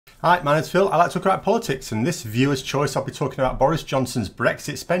Hi, my name's Phil. I like to talk about politics, and in this viewer's choice I'll be talking about Boris Johnson's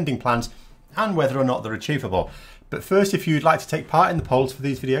Brexit spending plans and whether or not they're achievable. But first, if you'd like to take part in the polls for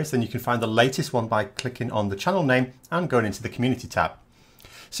these videos, then you can find the latest one by clicking on the channel name and going into the community tab.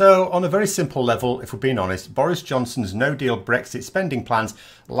 So on a very simple level, if we're being honest, Boris Johnson's no-deal Brexit spending plans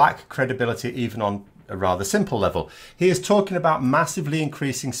lack credibility even on a rather simple level. He is talking about massively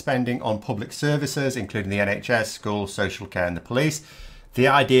increasing spending on public services, including the NHS, schools, social care and the police. The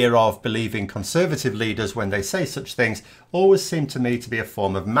idea of believing conservative leaders when they say such things always seemed to me to be a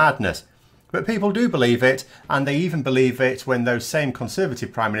form of madness. But people do believe it, and they even believe it when those same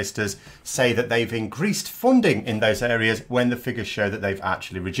conservative prime ministers say that they've increased funding in those areas when the figures show that they've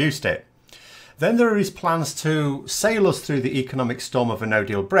actually reduced it. Then there are his plans to sail us through the economic storm of a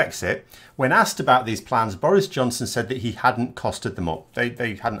no-deal Brexit. When asked about these plans, Boris Johnson said that he hadn't costed them up.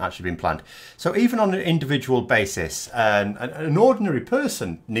 They hadn't actually been planned. So even on an individual basis, an ordinary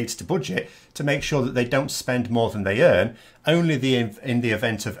person needs to budget to make sure that they don't spend more than they earn. Only in the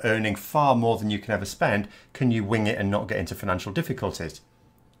event of earning far more than you can ever spend can you wing it and not get into financial difficulties.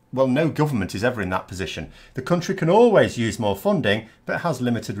 Well, no government is ever in that position. The country can always use more funding, but has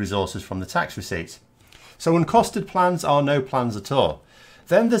limited resources from the tax receipts. So uncosted plans are no plans at all.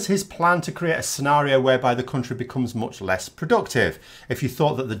 Then there's his plan to create a scenario whereby the country becomes much less productive. If you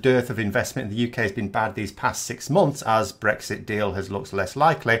thought that the dearth of investment in the UK has been bad these past 6 months as Brexit deal has looked less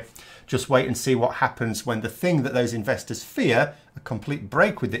likely, just wait and see what happens when the thing that those investors fear, a complete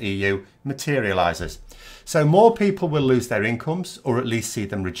break with the EU, materialises. So more people will lose their incomes or at least see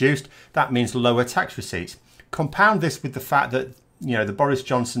them reduced. That means lower tax receipts. Compound this with the fact that, the Boris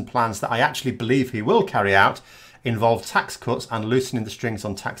Johnson plans that I actually believe he will carry out involve tax cuts and loosening the strings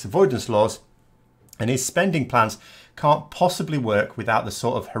on tax avoidance laws, and his spending plans can't possibly work without the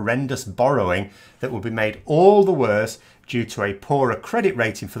sort of horrendous borrowing that will be made all the worse due to a poorer credit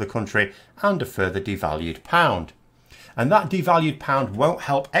rating for the country and a further devalued pound. And that devalued pound won't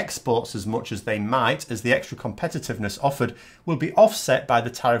help exports as much as they might, as the extra competitiveness offered will be offset by the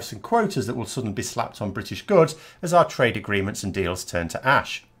tariffs and quotas that will suddenly be slapped on British goods as our trade agreements and deals turn to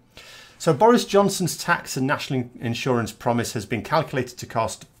ash. So Boris Johnson's tax and national insurance promise has been calculated to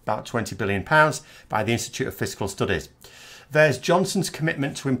cost about £20 billion by the Institute of Fiscal Studies. There's Johnson's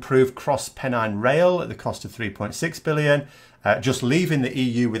commitment to improve cross-Pennine rail at the cost of £3.6 billion. Just leaving the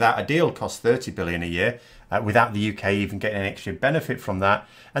EU without a deal costs £30 billion a year, without the UK even getting an extra benefit from that.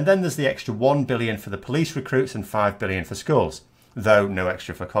 And then there's the extra £1 billion for the police recruits and £5 billion for schools, though no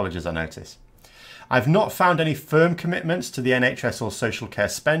extra for colleges, I notice. I've not found any firm commitments to the NHS or social care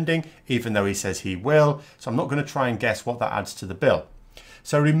spending, even though he says he will, so I'm not going to try and guess what that adds to the bill.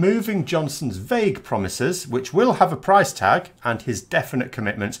 So removing Johnson's vague promises, which will have a price tag, and his definite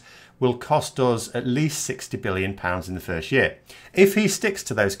commitments, will cost us at least £60 billion in the first year, if he sticks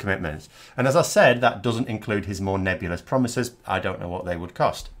to those commitments. And as I said, that doesn't include his more nebulous promises. I don't know what they would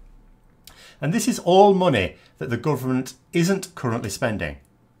cost. And this is all money that the government isn't currently spending.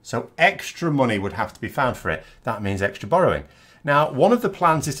 So extra money would have to be found for it. That means extra borrowing. Now, one of the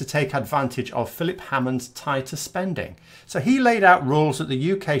plans is to take advantage of Philip Hammond's tighter spending. So he laid out rules that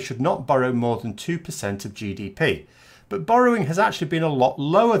the UK should not borrow more than 2% of GDP. But borrowing has actually been a lot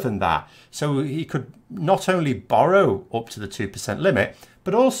lower than that. So he could not only borrow up to the 2% limit,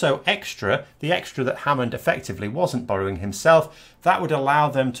 but also the extra that Hammond effectively wasn't borrowing himself. That would allow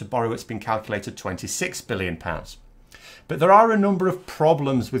them to borrow, it's been calculated, £26 billion. But there are a number of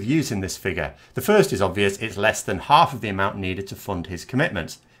problems with using this figure. The first is obvious, it's less than half of the amount needed to fund his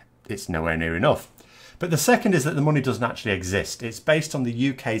commitments. It's nowhere near enough. But the second is that the money doesn't actually exist. It's based on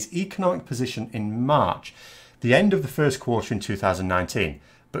the UK's economic position in March, the end of the first quarter in 2019.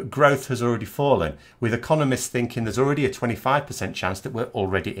 But growth has already fallen, with economists thinking there's already a 25% chance that we're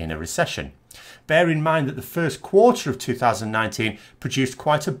already in a recession. Bear in mind that the first quarter of 2019 produced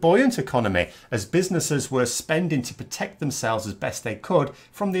quite a buoyant economy as businesses were spending to protect themselves as best they could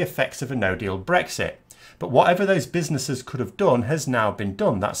from the effects of a no-deal Brexit. But whatever those businesses could have done has now been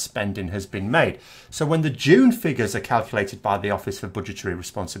done. That spending has been made. So when the June figures are calculated by the Office for Budgetary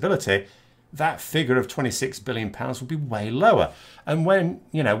Responsibility, that figure of £26 billion will be way lower. And when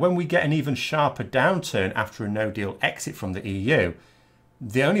we get an even sharper downturn after a no-deal exit from the EU,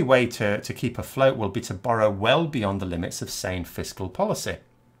 the only way to keep afloat will be to borrow well beyond the limits of sane fiscal policy.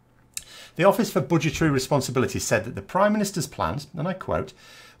 The Office for Budgetary Responsibility said that the Prime Minister's plans, and I quote,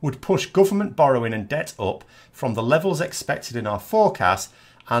 would push government borrowing and debt up from the levels expected in our forecast,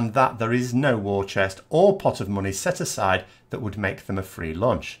 and that there is no war chest or pot of money set aside that would make them a free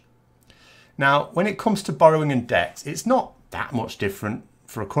lunch. Now, when it comes to borrowing and debt, it's not that much different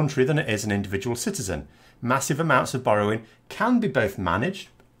for a country than it is an individual citizen. Massive amounts of borrowing can be both managed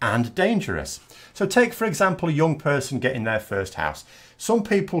and dangerous. So take, for example, a young person getting their first house. Some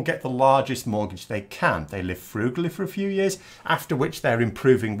people get the largest mortgage they can. They live frugally for a few years, after which their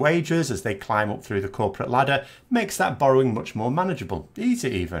improving wages as they climb up through the corporate ladder makes that borrowing much more manageable,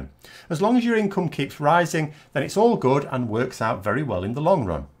 easy even. As long as your income keeps rising, then it's all good and works out very well in the long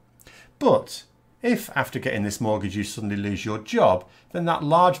run. But if after getting this mortgage you suddenly lose your job, then that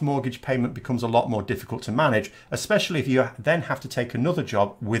large mortgage payment becomes a lot more difficult to manage, especially if you then have to take another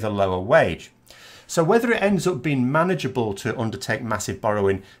job with a lower wage. So whether it ends up being manageable to undertake massive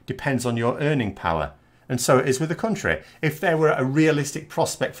borrowing depends on your earning power. And so it is with the country. If there were a realistic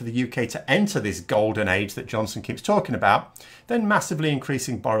prospect for the UK to enter this golden age that Johnson keeps talking about, then massively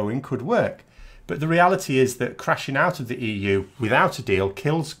increasing borrowing could work. But the reality is that crashing out of the EU without a deal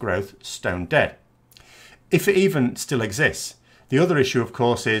kills growth stone dead, if it even still exists. The other issue, of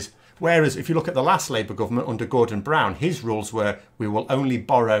course, is whereas if you look at the last Labour government under Gordon Brown, his rules were we will only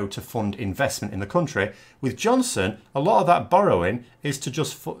borrow to fund investment in the country. With Johnson, a lot of that borrowing is to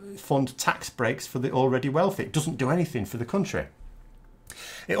just fund tax breaks for the already wealthy. It doesn't do anything for the country.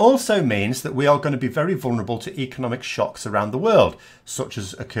 It also means that we are going to be very vulnerable to economic shocks around the world, such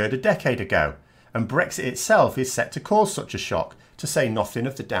as occurred a decade ago. And Brexit itself is set to cause such a shock, to say nothing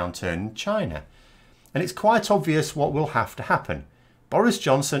of the downturn in China. And it's quite obvious what will have to happen. Boris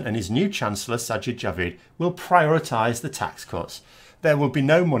Johnson and his new Chancellor Sajid Javid will prioritise the tax cuts. There will be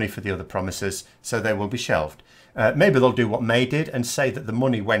no money for the other promises, so they will be shelved. Maybe they'll do what May did and say that the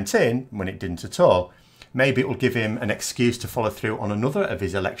money went in when it didn't at all. Maybe it will give him an excuse to follow through on another of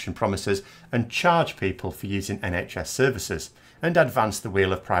his election promises and charge people for using NHS services and advance the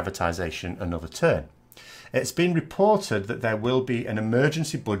wheel of privatisation another turn. It's been reported that there will be an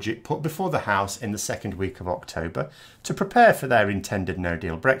emergency budget put before the House in the second week of October to prepare for their intended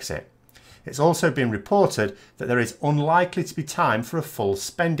no-deal Brexit. It's also been reported that there is unlikely to be time for a full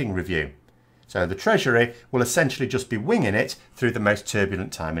spending review. So the Treasury will essentially just be winging it through the most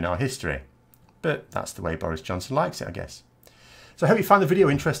turbulent time in our history. But that's the way Boris Johnson likes it, I guess. So I hope you found the video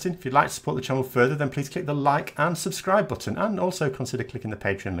interesting. If you'd like to support the channel further, then please click the like and subscribe button, and also consider clicking the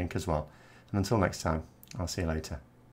Patreon link as well. And until next time, I'll see you later.